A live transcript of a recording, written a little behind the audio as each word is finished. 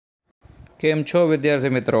કેમ છો વિદ્યાર્થી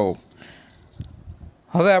મિત્રો?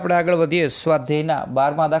 હવે આપણે આગળ વધીએ સ્વાધ્યાયના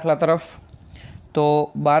 12મા દાખલા તરફ. તો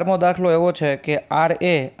 12મો દાખલો એવો છે કે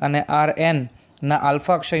RA અને RN ના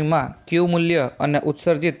આલ્ફા ક્ષયમાં ક્યુ મૂલ્ય અને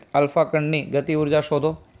ઉત્સર્જિત આલ્ફા કણની ગતિ ઉર્જા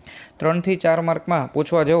શોધો. 3 થી 4 માર્કમાં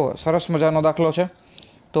પૂછવા જેવો સરસ મજાનો દાખલો છે.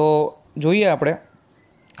 તો જોઈએ આપણે.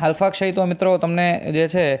 આલ્ફા ક્ષય તો મિત્રો તમને જે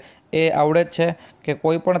છે એ આવડે જ છે કે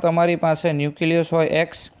કોઈ પણ તમારી પાસે ન્યુક્લિયસ હોય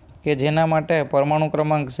X કે જેના માટે પરમાણુ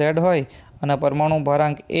ક્રમાંક Z હોય અને પરમાણુ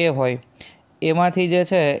ભારાંક A હોય, એમાંથી જે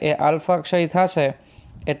છે એ આલ્ફા ક્ષય થશે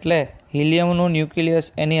એટલે હિલિયમનું ન્યુક્લિયસ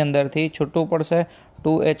એની અંદરથી છૂટું પડશે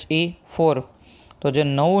 2He4. તો જે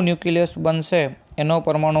નવું ન્યુક્લિયસ બનશે એનો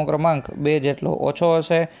પરમાણુ ક્રમાંક 2 જેટલો ઓછો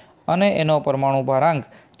હશે અને એનો પરમાણુ ભારાંક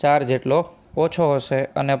 4 જેટલો ઓછો હશે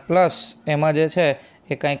અને પ્લસ એમાં જે છે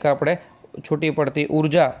એ કંઈક આપણે છૂટી પડતી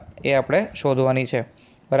ઉર્જા એ આપણે શોધવાની છે.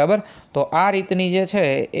 બરાબર? તો આ રીતની જે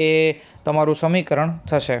છે એ તમારું સમીકરણ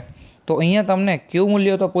થશે. તો અહીંયા તમને ક્યુ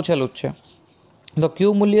મૂલ્ય તો પૂછેલું જ છે. તો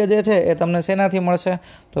ક્યુ મૂલ્ય જે છે એ તમને શેનાથી મળશે?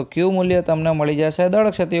 તો ક્યુ મૂલ્ય તમને મળી જશે દળ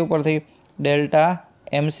ક્ષતિ ઉપરથી ડેલ્ટા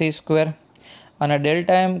MC². અને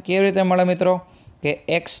ડેલ્ટા એમ કેવી રીતે મળે મિત્રો? કે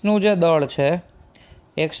એક્સનું જે દળ છે,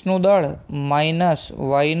 એક્સનું દળ માઇનસ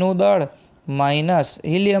વાયનું દળ માઇનસ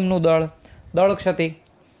હિલિયમનું દળ, દળ ક્ષતિ,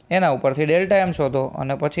 એના ઉપરથી ડેલ્ટા એમ શોધો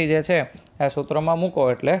અને પછી જે છે આ સૂત્રમાં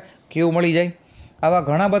મૂકો એટલે ક્યુ મળી જાય. આવા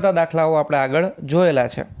ઘણા બધા દાખલાઓ આપણે આગળ જોયેલા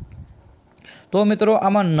છે. તો મિત્રો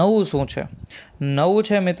આમાં નવું શું છે? નવું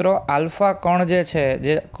છે મિત્રો આલ્ફા કણ જે છે,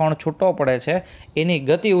 જે કણ છૂટો પડે છે એની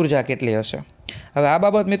ગતિ ઉર્જા કેટલી હશે. હવે આ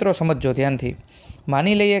બાબત મિત્રો સમજજો ધ્યાનથી.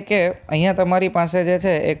 માની લઈએ કે અહીંયા તમારી પાસે જે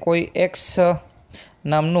છે એ કોઈ એક્સ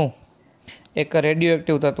નામનું એક રેડિયો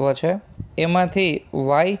એક્ટિવ તત્વ છે, એમાંથી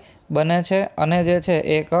વાય બને છે અને જે છે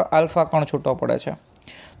એક આલ્ફા કણ છૂટો પડે છે.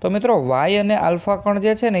 તો મિત્રો વાય અને આલ્ફા કણ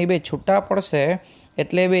જે છે ને એ બે છૂટા પડશે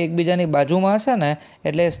એટલે બે એકબીજાની બાજુમાં હશે ને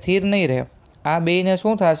એટલે સ્થિર નહીં રહે. આ બેયને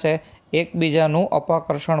શું થશે? એકબીજાનું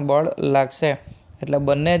અપાકર્ષણ બળ લાગશે એટલે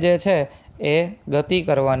બંને જે છે એ ગતિ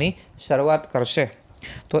કરવાની શરૂઆત કરશે.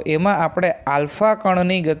 તો એમાં આપણે આલ્ફા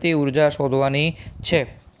કણની ગતિ ઉર્જા શોધવાની છે.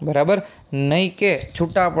 બરાબર? નહીં કે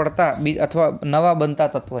છૂટા પડતા અથવા નવા બનતા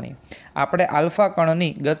તત્વની. આપણે આલ્ફા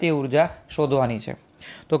કણની ગતિ ઉર્જા શોધવાની છે.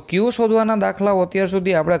 તો ક્યુ શોધવાના દાખલાઓ અત્યાર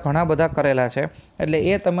સુધી આપણે ઘણા બધા કરેલા છે એટલે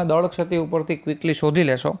એ તમે દળ ક્ષતિ ઉપરથી ક્વિકલી શોધી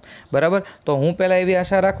લેશો. બરાબર? તો હું પહેલાં એવી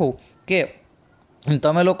આશા રાખું કે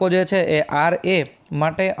તમે લોકો જે છે એ RA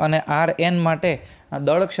માટે અને RN માટે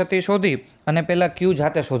દળ ક્ષતિ શોધી અને પહેલાં ક્યુ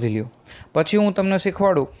જાતે શોધી લ્યો. પછી હું તમને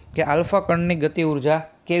શીખવાડું કે આલ્ફા કણની ગતિ ઉર્જા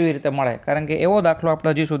કેવી રીતે મળે, કારણ કે એવો દાખલો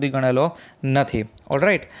આપણે હજી સુધી ગણેલો નથી.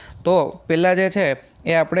 ઓલરાઈટ? તો પહેલાં જે છે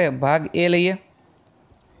એ આપણે ભાગ A લઈએ.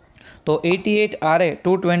 તો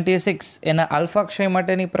 88RA226 એના આલ્ફા ક્ષય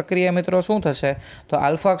માટેની પ્રક્રિયા મિત્રો શું થશે? તો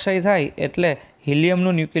આલ્ફા ક્ષય થાય એટલે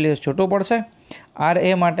હિલિયમનું ન્યુક્લિયસ છૂટું પડશે.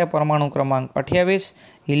 RA માટે પરમાણુ ક્રમાંક 28,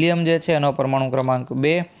 હિલિયમ જે છે એનો પરમાણુ ક્રમાંક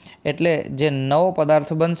 2 એટલે જે નવો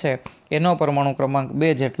પદાર્થ બનશે એનો પરમાણુ ક્રમાંક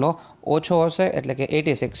 2 જેટલો ઓછો હશે એટલે કે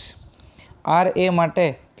 86. RA માટે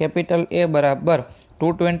કેપિટલ A બરાબર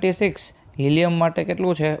 226, હિલિયમ માટે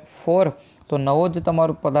કેટલું છે? 4. તો નવો જ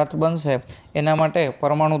તમારો પદાર્થ બનશે એના માટે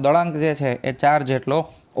પરમાણુ દળાંક જે છે એ 4 જેટલો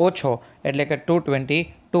ઓછો એટલે કે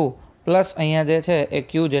 222 પ્લસ અહીંયા જે છે એ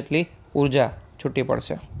ક્યુ જેટલી ઉર્જા છૂટી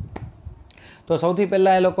પડશે. તો સૌથી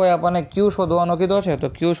પહેલાં એ લોકોએ આપણને ક્યુ શોધવાનો કીધો છે તો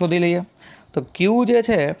ક્યુ શોધી લઈએ. તો ક્યુ જે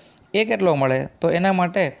છે એ કેટલો મળે? તો એના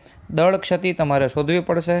માટે દળ ક્ષતિ તમારે શોધવી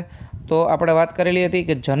પડશે. તો આપણે વાત કરેલી હતી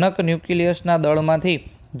કે જનક ન્યુક્લિયસના દળમાંથી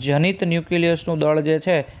જનિત ન્યુક્લિયસનું દળ જે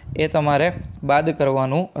છે એ તમારે બાદ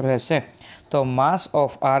કરવાનું રહેશે. તો માસ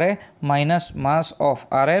of RA minus mass of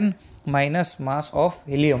RN minus mass of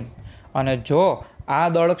helium. અને જો આ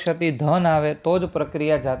દળ ક્ષતિ ધન આવે તો જ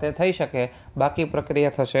પ્રક્રિયા જાતે થઈ શકે, બાકી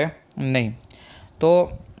પ્રક્રિયા થશે નહીં.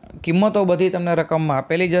 તો કિંમતો બધી તમને રકમમાં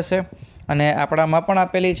આપેલી જ હશે અને આપણામાં પણ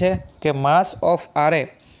આપેલી છે કે માસ ઓફ RA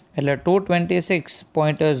એટલે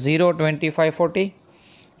 226.02540,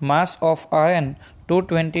 માસ ઓફ RN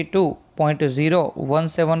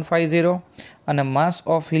 222.01750 અને માસ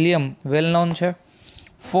ઓફ હિલિયમ વેલ નોન છે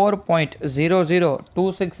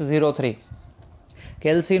 4.002603.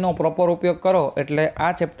 કેલ્સીનો પ્રોપર ઉપયોગ કરો એટલે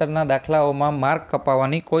આ ચેપ્ટરના દાખલાઓમાં માર્ક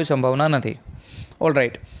કપાવવાની કોઈ સંભાવના નથી.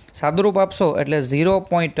 ઓલરાઈટ, સાદુરૂપ આપશો એટલે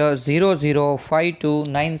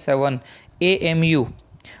 0.005297 AMU.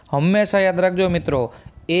 હંમેશા યાદ રાખજો મિત્રો,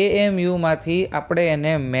 AMUમાંથી આપણે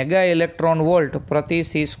એને મેગા ઇલેક્ટ્રોન વોલ્ટ પ્રતિ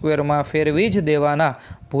C² ફેરવી જ દેવાના,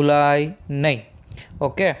 ભૂલાય નહીં.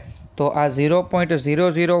 ઓકે? તો આ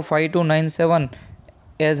 0.005297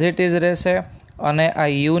 એઝ ઇટ ઇઝ રહેશે અને આ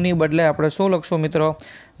યુની બદલે આપણે શું લખશું મિત્રો?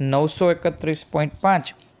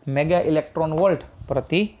 931.5 મેગા ઇલેક્ટ્રોન વોલ્ટ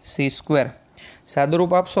પ્રતિ C².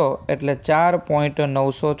 સાદુરૂપ આપશો એટલે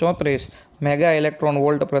 4.934 મેગા ઇલેક્ટ્રોન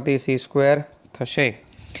વોલ્ટ પ્રતિ c² થશે.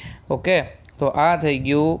 ઓકે, તો આ થઈ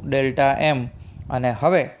ગયું ડેલ્ટા એમ. અને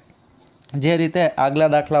હવે જે રીતે આગલા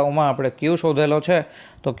દાખલાઓમાં આપણે ક્યુ શોધેલો છે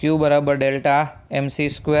તો ક્યુ બરાબર ડેલ્ટા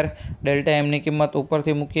mc². ડેલ્ટા એમની કિંમત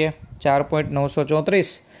ઉપરથી મૂકીએ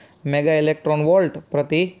 4.934 મેગા ઇલેક્ટ્રોન વોલ્ટ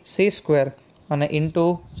પ્રતિ c² અને ઇન્ટુ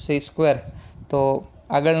c². તો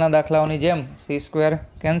આગળના દાખલાઓની જેમ c²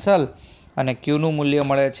 કેન્સલ અને ક્યુનું મૂલ્ય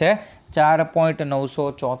મળે છે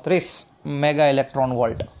 4.934 મેગા ઇલેક્ટ્રોન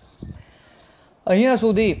વોલ્ટ. અહીંયા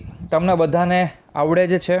સુધી તમને બધાને આવડે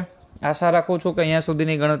જ છે. આશા રાખું છું કે અહીંયા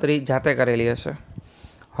સુધીની ગણતરી જાતે કરેલી હશે.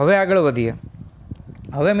 હવે આગળ વધીએ.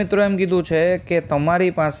 હવે મિત્રો એમ કીધું છે કે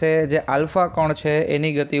તમારી પાસે જે આલ્ફા કણ છે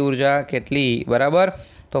એની ગતિ ઉર્જા કેટલી, બરાબર?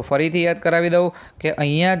 તો ફરીથી યાદ કરાવી દઉં કે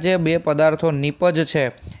અહીંયા જે બે પદાર્થો નિપજ છે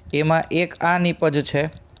એમાં એક આ નિપજ છે,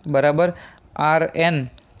 બરાબર, RN,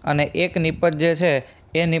 અને એક નિપજ જે છે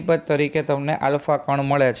એ નિપજ તરીકે તમને આલ્ફા કણ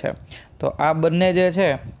મળે છે. તો આ બંને જે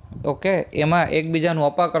છે, ઓકે, એમાં એકબીજાનું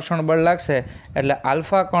અપાકર્ષણ બળ લાગશે એટલે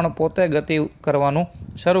આલ્ફા કણ પોતે ગતિ કરવાનું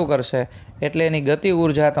શરૂ કરશે, એટલે એની ગતિ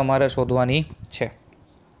ઉર્જા તમારે શોધવાની છે.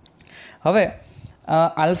 હવે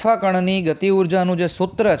આલ્ફા કણની ગતિ ઉર્જાનું જે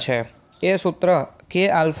સૂત્ર છે એ સૂત્ર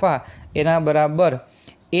કે આલ્ફા એના બરાબર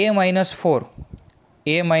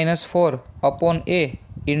a-4 upon a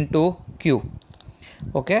into Q.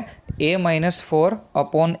 Okay, a-4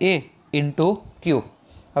 upon a into ક્યુ.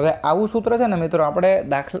 હવે આવું સૂત્ર છે ને મિત્રો આપણે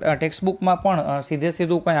ટેક્સ્ટબુકમાં પણ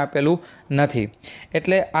સીધું કંઈ આપેલું નથી.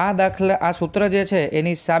 એટલે આ સૂત્ર જે છે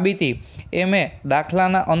એની સાબિતી એ મેં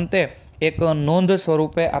દાખલાના અંતે એક નોંધ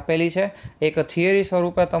સ્વરૂપે આપેલી છે. એક થિયરી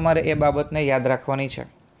સ્વરૂપે તમારે એ બાબતને યાદ રાખવાની છે.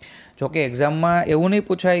 જોકે એક્ઝામમાં એવું નહીં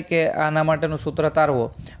પૂછાય કે આના માટેનું સૂત્ર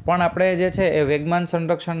તારવો, પણ આપણે જે છે એ વેગમાન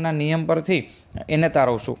સંરક્ષણના નિયમ પરથી એને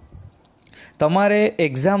તારવશું. તમારે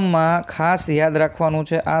એક્ઝામમાં ખાસ યાદ રાખવાનું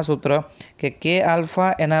છે આ સૂત્ર કે કે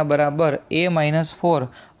આલ્ફા એના બરાબર a-4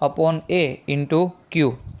 અપોન a ઇન્ટુ ક્યુ.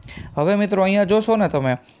 હવે મિત્રો અહીંયા જોશો ને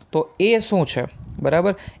તમે તો એ શું છે,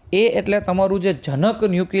 બરાબર? એ એટલે તમારું જે જનક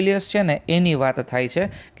ન્યુક્લિયસ છે ને એની વાત થાય છે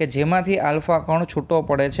કે જેમાંથી આલ્ફા કણ છૂટો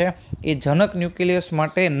પડે છે. એ જનક ન્યુક્લિયસ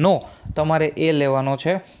માટેનો તમારે એ લેવાનો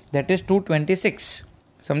છે, ધેટ ઇઝ 226.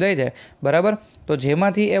 સમજાય છે, બરાબર? તો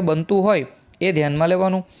જેમાંથી એ બનતું હોય એ ધ્યાનમાં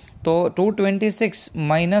લેવાનું. તો 226 -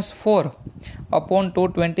 4 અપોન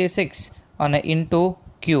 226 અને ઇન્ટુ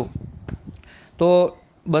ક્યુ. તો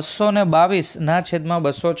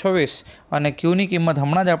 222/226 અને ક્યુની કિંમત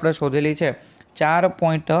હમણાં જ આપણે શોધેલી છે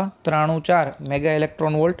 4.34 મેગા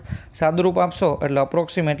ઇલેક્ટ્રોન વોલ્ટ. સાદુરૂપ આપશો એટલે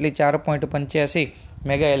અપ્રોક્સિમેટલી 4.85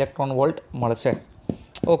 મેગા ઇલેક્ટ્રોન વોલ્ટ મળશે.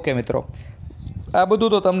 ઓકે મિત્રો, આ બધું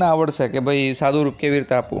તો તમને આવડશે કે ભાઈ સાદુરૂપ કેવી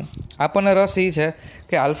રીતે આપવું. આપણને રસ એ છે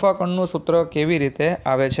કે આલ્ફા કણનું સૂત્ર કેવી રીતે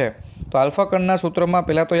આવે છે. તો આલ્ફા કણના સૂત્રમાં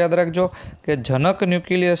પહેલાં તો યાદ રાખજો કે જનક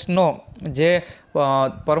ન્યુક્લિયસનો જે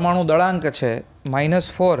પરમાણુ દળાંક છે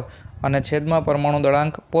 -4 અને છેદમાં પરમાણુ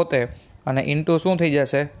દળાંક પોતે અને ઇન્ટુ શું થઈ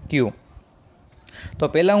જશે, ક્યુ. તો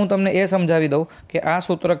પહેલાં હું તમને એ સમજાવી દઉં કે આ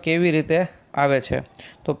સૂત્ર કેવી રીતે આવે છે.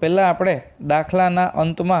 તો પહેલાં આપણે દાખલાના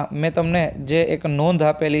અંતમાં મેં તમને જે એક નોંધ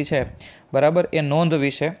આપેલી છે, બરાબર, એ નોંધ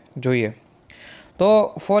વિશે જોઈએ. તો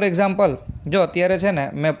ફોર એક્ઝામ્પલ, જો અત્યારે છે ને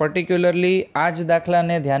મેં પર્ટિક્યુલરલી આ જ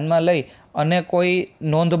દાખલાને ધ્યાનમાં લઈ અને કોઈ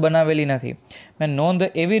નોંધ બનાવેલી નથી. મેં નોંધ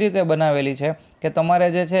એવી રીતે બનાવેલી છે કે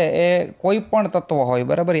તમારે જે છે એ કોઈ પણ તત્વ હોય,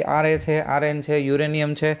 બરાબર, RA છે, RN છે,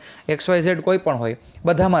 યુરેનિયમ છે, XYZ કોઈ પણ હોય,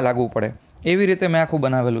 બધામાં લાગુ પડે એવી રીતે મેં આખું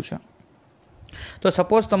બનાવેલું છે. તો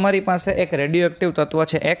સપોઝ તમારી પાસે એક રેડિયો એક્ટિવ તત્વ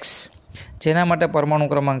છે X, જેના માટે પરમાણુ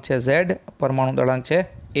ક્રમાંક છે Z, પરમાણુ દળાંક છે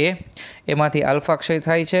A. એમાંથી આલ્ફા ક્ષય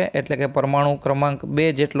થાય છે એટલે કે પરમાણુ ક્રમાંક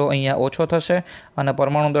 2 જેટલો અહીંયા ઓછો થશે અને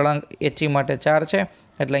પરમાણુ દળાંક He માટે 4 છે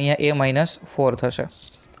એટલે અહીંયા a-4 થશે.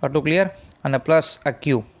 આટલું ક્લિયર? અને પ્લસ આ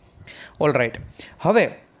Q. All right. હવે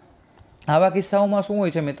આવા કિસ્સાઓમાં શું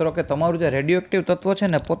હોય છે મિત્રો કે તમારું જે રેડિયો એક્ટિવ તત્વ છે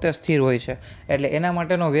ને પોતે સ્થિર હોય છે, એટલે એના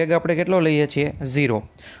માટેનો વેગ આપણે કેટલો લઈએ છીએ? 0.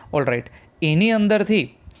 All right. એની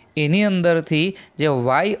અંદરથી જે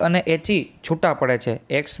y અને He છૂટા પડે છે,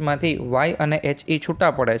 Xમાંથી y અને He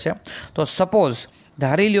છૂટા પડે છે. તો સપોઝ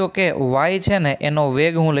ધારી લ્યો કે y છે ને એનો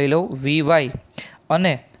વેગ હું લઈ લઉં vy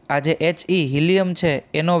અને આ જે He હિલિયમ છે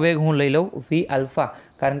એનો વેગ હું લઈ લઉં v આલ્ફા,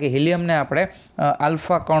 કારણ કે હિલિયમને આપણે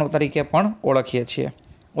આલ્ફા કણ તરીકે પણ ઓળખીએ છીએ.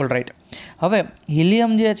 All right. હવે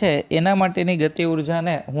હિલિયમ જે છે એના માટેની ગતિ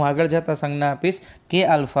ઉર્જાને હું આગળ જતાં સંજ્ઞા આપીશ કે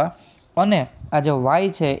આલ્ફા, અને આ જે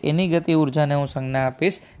y છે એની ગતિ ઉર્જાને હું સંજ્ઞા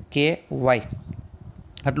આપીશ કે વાય.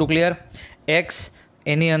 આટલું ક્લિયર? X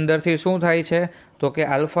એની અંદરથી શું થાય છે તો કે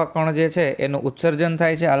આલ્ફા કણ જે છે એનું ઉત્સર્જન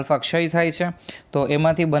થાય છે, આલ્ફા ક્ષય થાય છે, તો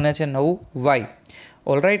એમાંથી બને છે નવું y.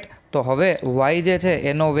 All right. તો હવે વાય જે છે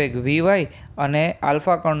એનો વેગ વી વાય અને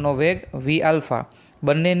આલ્ફા કણનો વેગ વી આલ્ફા,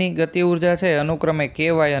 બંનેની ગતિ ઉર્જા છે અનુક્રમે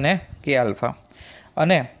કે વાય અને કે આલ્ફા.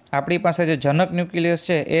 અને આપણી પાસે જે જનક ન્યુક્લિયસ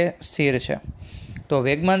છે એ સ્થિર છે. તો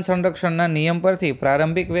વેગમાન સંરક્ષણના નિયમ પરથી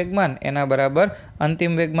પ્રારંભિક વેગમાન એના બરાબર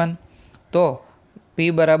અંતિમ વેગમાન. તો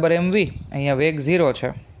પી બરાબર એમ વી, અહીંયા વેગ 0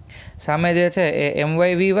 છે. સામે જે છે એ એમ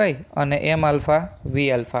વાય વી વાય અને એમ આલ્ફા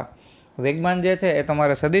વી આલ્ફા. વેગમાન જે છે એ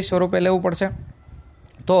તમારે સદિશ સ્વરૂપે લેવું પડશે.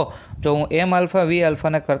 તો જો હું એમ આલ્ફા વી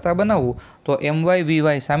આલ્ફાને કરતાં બનાવું તો એમ વાય વી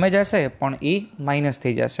વાય સામે જશે પણ એ માઇનસ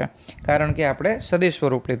થઈ જશે, કારણ કે આપણે સદિશ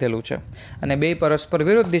સ્વરૂપ લીધેલું છે. અને બે પરસ્પર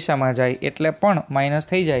વિરુદ્ધ દિશામાં જાય એટલે પણ માઇનસ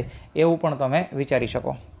થઈ જાય એવું પણ તમે વિચારી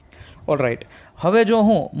શકો. ઓલરાઈટ, હવે જો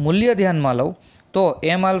હું મૂલ્ય ધ્યાનમાં લઉં તો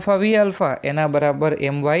એમ આલ્ફા વી આલ્ફા એના બરાબર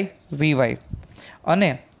એમ વાય વી વાય,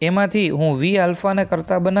 અને એમાંથી હું વી આલ્ફાને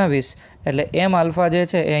કરતાં બનાવીશ એટલે એમ આલ્ફા જે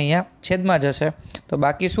છે એ અહીંયા છેદમાં જશે. તો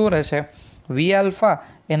બાકી શું રહેશે? વી આલ્ફા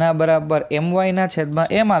એના બરાબર એમ વાયના છેદમાં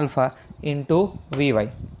એમ આલ્ફા ઇન્ટુ વી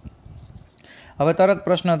વાય. હવે તરત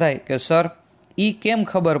પ્રશ્ન થાય કે સર કેમ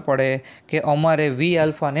ખબર પડે કે અમારે વી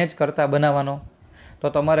આલ્ફાને જ કરતાં બનાવવાનો? તો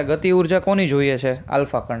તમારે ગતિ ઉર્જા કોની જોઈએ છે?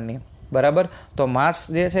 આલ્ફા કણની, બરાબર. તો માસ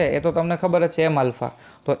જે છે એ તો તમને ખબર જ છે એમ આલ્ફા.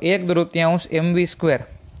 તો 1/3 એમ વી સ્ક્વેર,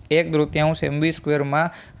 1/3 એમ વી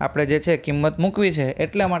સ્ક્વેરમાં આપણે જે છે કિંમત મૂકવી છે,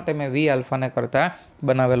 એટલા માટે મેં વી આલ્ફાને કરતાં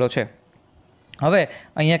બનાવેલો છે. હવે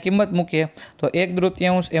અહીંયા કિંમત મૂકીએ તો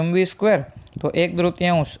 1/3 એમ વી સ્ક્વેર, તો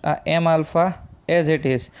 1/3 આ એમ આલ્ફા એઝ ઇટ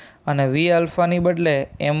ઇઝ, અને વી આલ્ફાની બદલે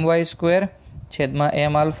એમ વાય સ્ક્વેર છેદમાં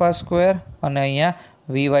એમ આલ્ફા સ્ક્વેર અને અહીંયા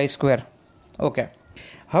વી વાય સ્ક્વેર. ઓકે,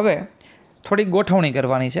 હવે થોડીક ગોઠવણી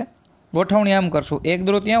કરવાની છે. ગોઠવણી આમ કરશું,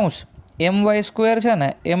 1/3 એમ વાય સ્ક્વેર છે ને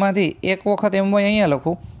એમાંથી એક વખત એમ વાય અહીંયા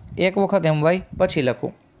લખું, એક વખત એમ વાય પછી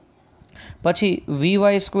લખું, પછી વી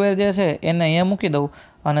વાય સ્ક્વેર જે છે એને અહીંયા મૂકી દઉં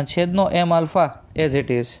અને છેદનો એમ આલ્ફા એઝ ઇટ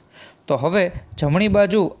ઇઝ. તો હવે જમણી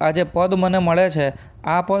બાજુ આ જે પદ મને મળે છે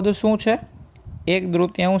આ પદ શું છે?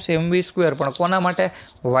 1/3 એમ વી સ્ક્વેર, પણ કોના માટે?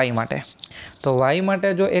 વાય માટે. તો વાય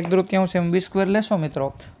માટે જો 1/3 એમ વી સ્ક્વેર લેશો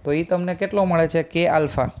મિત્રો તો એ તમને કેટલો મળે છે? કે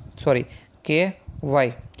આલ્ફા, સોરી કે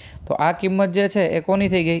વાય. તો આ કિંમત જે છે એ કોની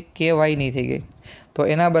થઈ ગઈ? કે વાયની થઈ ગઈ. તો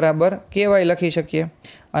એના બરાબર કે વાય લખી શકીએ,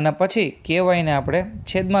 અને પછી કે વાયને આપણે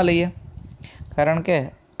છેદમાં લઈએ, કારણ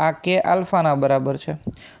કે આ કે આલ્ફાના બરાબર છે.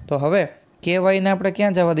 તો હવે કે વાયને આપણે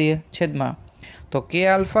ક્યાં જવા દઈએ? છેદમાં. તો કે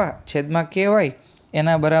આલ્ફા છેદમાં કે વાય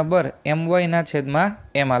એના બરાબર એમ વાયના છેદમાં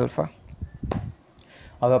એમ આલ્ફા.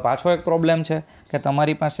 હવે પાછો એક પ્રોબ્લેમ છે કે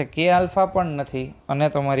તમારી પાસે કે આલ્ફા પણ નથી અને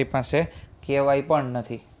તમારી પાસે કે વાય પણ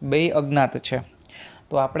નથી, બેય અજ્ઞાત છે.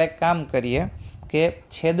 તો આપણે એક કામ કરીએ કે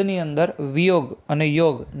છેદની અંદર વિયોગ અને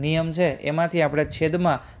યોગ નિયમ છે એમાંથી આપણે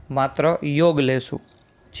છેદમાં માત્ર યોગ લેશું.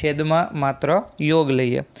 છેદમાં માત્ર યોગ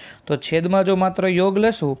લઈએ તો છેદમાં જો માત્ર યોગ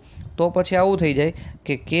લેશું તો પછી આવું થઈ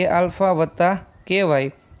જાય કે આલ્ફા વત્તા કે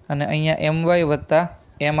વાય અને અહીંયા એમ વાય વત્તા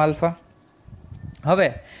એમ આલ્ફા. હવે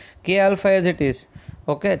કે alpha as it is,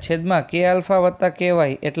 okay, છેદમાં કે આલ્ફા વત્તા કે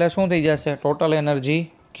વાય એટલે શું થઈ જશે? ટોટલ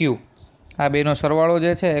એનર્જી ક્યુ. આ બેનો સરવાળો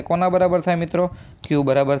જે છે એ કોના બરાબર થાય મિત્રો? ક્યુ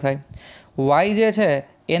બરાબર થાય. વાય જે છે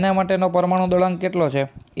એના માટેનો પરમાણુ દળાંક કેટલો છે?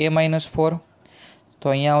 A-4. તો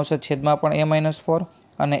અહીંયા આવશે છેદમાં પણ A-4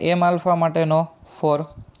 અને એમ આલ્ફા માટેનો 4.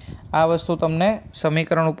 આ વસ્તુ તમને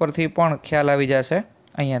સમીકરણ ઉપરથી પણ ખ્યાલ આવી જશે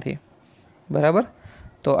અહીંયાથી, બરાબર.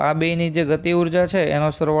 તો આ બેની જે ગતિ ઉર્જા છે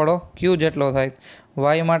એનો સરવાળો ક્યુ જેટલો થાય.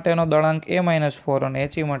 વાય માટેનો દળાંક A-4 અને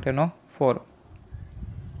HE માટેનો 4.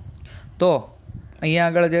 તો અહીંયા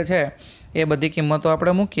આગળ જે છે એ બધી કિંમતો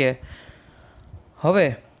આપણે મૂકીએ.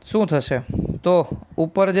 હવે શું થશે? તો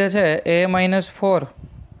ઉપર જે છે A-4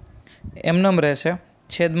 એમનેમ રહેશે,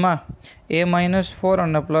 છેદમાં A-4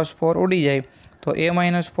 અને +4 ઉડી જાય તો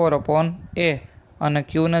A-4/A અને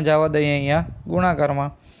ક્યુને જવા દઈએ અહીંયા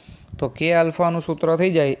ગુણાકારમાં. તો કે આલ્ફાનું સૂત્ર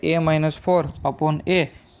થઈ જાય A-4/A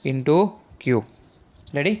ઇન્ટુ ક્યુ.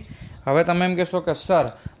 રેડી? હવે તમે એમ કહેશો કે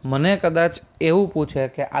સર મને કદાચ એવું પૂછે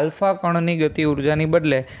કે આલ્ફા કણની ગતિ ઉર્જાની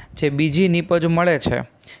બદલે જે બીજી નિપજ મળે છે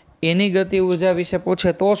એની ગતિ ઉર્જા વિશે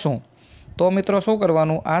પૂછે તો શું? તો મિત્રો શું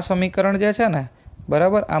કરવાનું? આ સમીકરણ જે છે ને,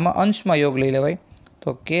 બરાબર, આમાં અંશમાં યોગ લઈ લેવાય.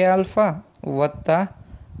 તો કે આલ્ફા વત્તા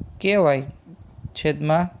કે વાય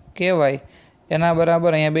છેદમાં કે વાય એના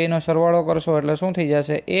બરાબર અહીંયા બેનો સરવાળો કરશો એટલે શું થઈ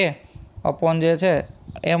જશે? A/ જે છે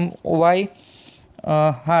એમ વાય,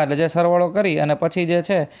 હા, એટલે જે સરવાળો કરી અને પછી જે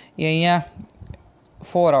છે એ અહીંયા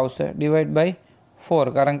 4 આવશે ડિવાઈડ બાય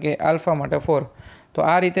 4, કારણ કે આલ્ફા માટે 4. તો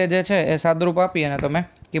આ રીતે જે છે એ સાદરૂપ આપી અને તમે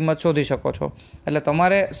કિંમત શોધી શકો છો. એટલે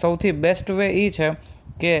તમારે સૌથી બેસ્ટ વે એ છે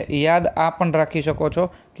કે યાદ આ પણ રાખી શકો છો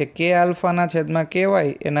કે આલ્ફાના છેદમાં કે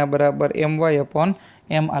વાય એના બરાબર એમ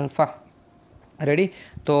વાય/એમ આલ્ફા. રેડી?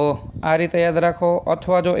 તો આ રીતે યાદ રાખો,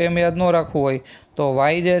 અથવા જો એમ યાદ ન રાખવું હોય તો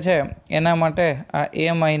વાય જે છે એના માટે આ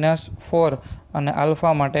A-4 અને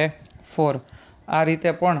આલ્ફા માટે 4, આ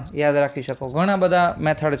રીતે પણ યાદ રાખી શકો. ઘણા બધા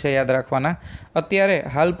મેથડ છે યાદ રાખવાના. અત્યારે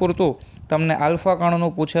હાલ પૂરતું તમને આલ્ફા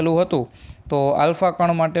કણનું પૂછેલું હતું, તો આલ્ફા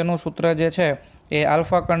કણ માટેનું સૂત્ર જે છે એ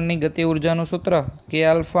આલ્ફા કણની ગતિ ઉર્જાનું સૂત્ર કે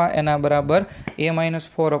આલ્ફા એના બરાબર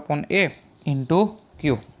A-4/A ઇન્ટુ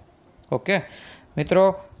ક્યુ. ઓકે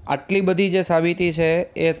મિત્રો, આટલી બધી જે સાબિતી છે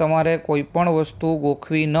એ તમારે કોઈ પણ વસ્તુ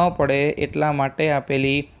ગોખવી ન પડે એટલા માટે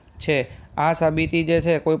આપેલી છે. આ સાબિતી જે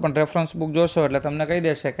છે કોઈ પણ રેફરન્સ બુક જોશો એટલે તમને કહી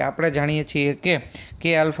દેશે કે આપણે જાણીએ છીએ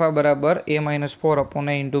કે આલ્ફા બરાબર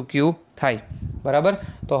A-4/A ઇન્ટુ ક્યુ થાય. બરાબર?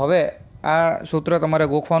 તો હવે આ સૂત્ર તમારે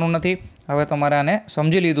ગોખવાનું નથી. હવે તમારે આને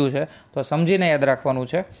સમજી લીધું છે તો સમજીને યાદ રાખવાનું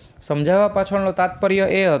છે. સમજાવવા પાછળનો તાત્પર્ય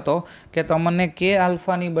એ હતો કે તમને કે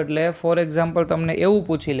આલ્ફાની બદલે ફોર એક્ઝામ્પલ તમને એવું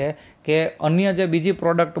પૂછી લે કે અન્ય જે બીજી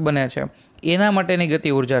પ્રોડક્ટ બને છે એના માટેની ગતિ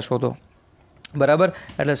ઉર્જા શોધો. બરાબર?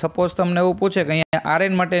 એટલે સપોઝ તમને એવું પૂછે કે અહીંયા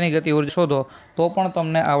RN માટેની ગતિ ઉર્જા શોધો, તો પણ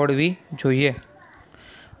તમને આવડવી જોઈએ.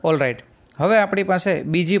 ઓલ રાઈટ, હવે આપણી પાસે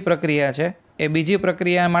બીજી પ્રક્રિયા છે. એ બીજી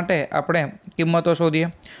પ્રક્રિયા માટે આપણે કિંમતો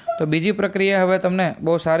શોધીએ. તો બીજી પ્રક્રિયા હવે તમને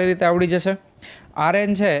બહુ સારી રીતે આવડી જશે.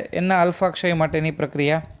 RN છે એના આલ્ફા ક્ષય માટેની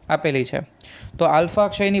પ્રક્રિયા આપેલી છે. તો આલ્ફા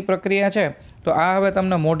ક્ષયની પ્રક્રિયા છે તો આ હવે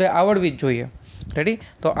તમને મોઢે આવડવી જ જોઈએ. રેડી?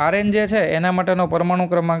 તો RN જે છે એના માટેનો પરમાણુ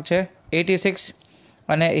ક્રમાંક છે 86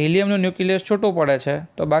 અને હિલિયમનું ન્યુક્લિયસ છૂટું પડે છે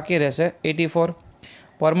તો બાકી રહેશે 84.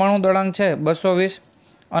 પરમાણુ દળાંક છે 220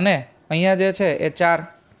 અને અહીંયા જે છે એ 4,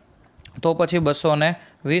 તો પછી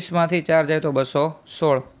 220માંથી 4 જાય તો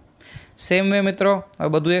 216. સેમ વે મિત્રો, હવે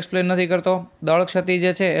બધું એક્સપ્લેન નથી કરતો. દળ ક્ષતિ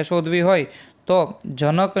જે છે એ શોધવી હોય તો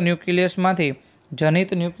જનક ન્યુક્લિયસમાંથી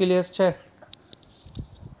જનિત ન્યુક્લિયસ છે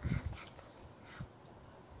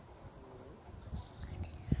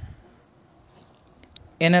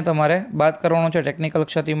એને તમારે બાદ કરવાનું છે ટેકનિકલ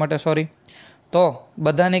ક્ષતિ માટે, સોરી. તો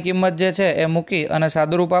બધાની કિંમત જે છે એ મૂકી અને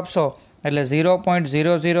સાદુરૂપ આપશો એટલે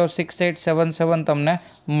 0.006877 તમને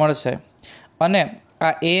મળશે. અને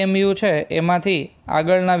આ AMU છે એમાંથી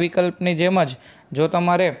આગળના વિકલ્પની જેમ જ જો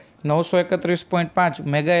તમારે 931.5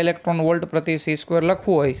 મેગા ઇલેક્ટ્રોન વોલ્ટ પ્રતિ C²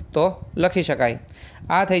 લખવું હોય તો લખી શકાય.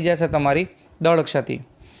 આ થઈ જશે તમારી દળ ક્ષતિ.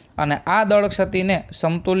 અને આ દળ ક્ષતિને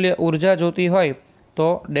સમતુલ્ય ઉર્જા જોતી હોય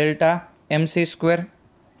તો ડેલ્ટા MC².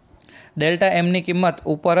 ડેલ્ટા એમની કિંમત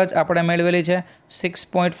ઉપર જ આપણે મેળવેલી છે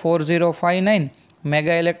 6.4059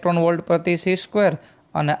 મેગા ઇલેક્ટ્રોન વોલ્ટ પ્રતિ C²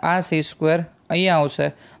 અને આ C² અહીંયા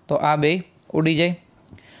આવશે તો આ બે ઉડી જાય.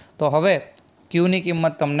 તો હવે ક્યુની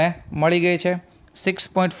કિંમત તમને મળી ગઈ છે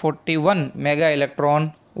 6.41 મેગા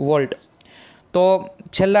ઇલેક્ટ્રોન વોલ્ટ. તો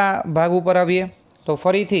છેલ્લા ભાગ ઉપર આવીએ તો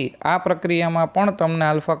ફરીથી આ પ્રક્રિયામાં પણ તમને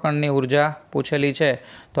આલ્ફા કણની ઉર્જા પૂછેલી છે.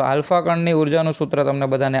 તો આલ્ફા કણની ઉર્જાનું સૂત્ર તમને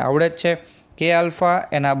બધાને આવડે જ છે કે આલ્ફા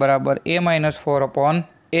એના બરાબર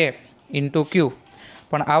A-4/A ઇન્ટુ ક્યુ.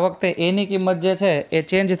 પણ આ વખતે એની કિંમત જે છે એ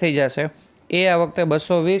ચેન્જ થઈ જશે. એ આ વખતે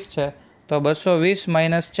 220 છે તો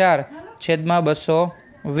 220 - 4 છેદમાં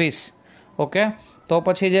 220. ઓકે, તો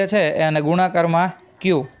પછી જે છે એને ગુણાકારમાં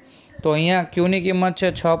ક્યુ. તો અહીંયા ક્યુની કિંમત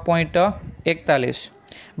છે 6.41.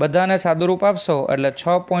 બધાને સાદુરૂપ આપશો એટલે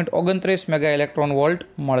 6.29 મેગા ઇલેક્ટ્રોન વોલ્ટ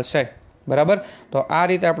મળશે. બરાબર? તો આ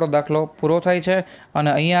રીતે આપણો દાખલો પૂરો થાય છે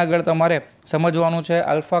અને અહીંયા આગળ તમારે સમજવાનું છે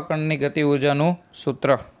આલ્ફા કણની ગતિ ઉર્જાનું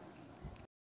સૂત્ર.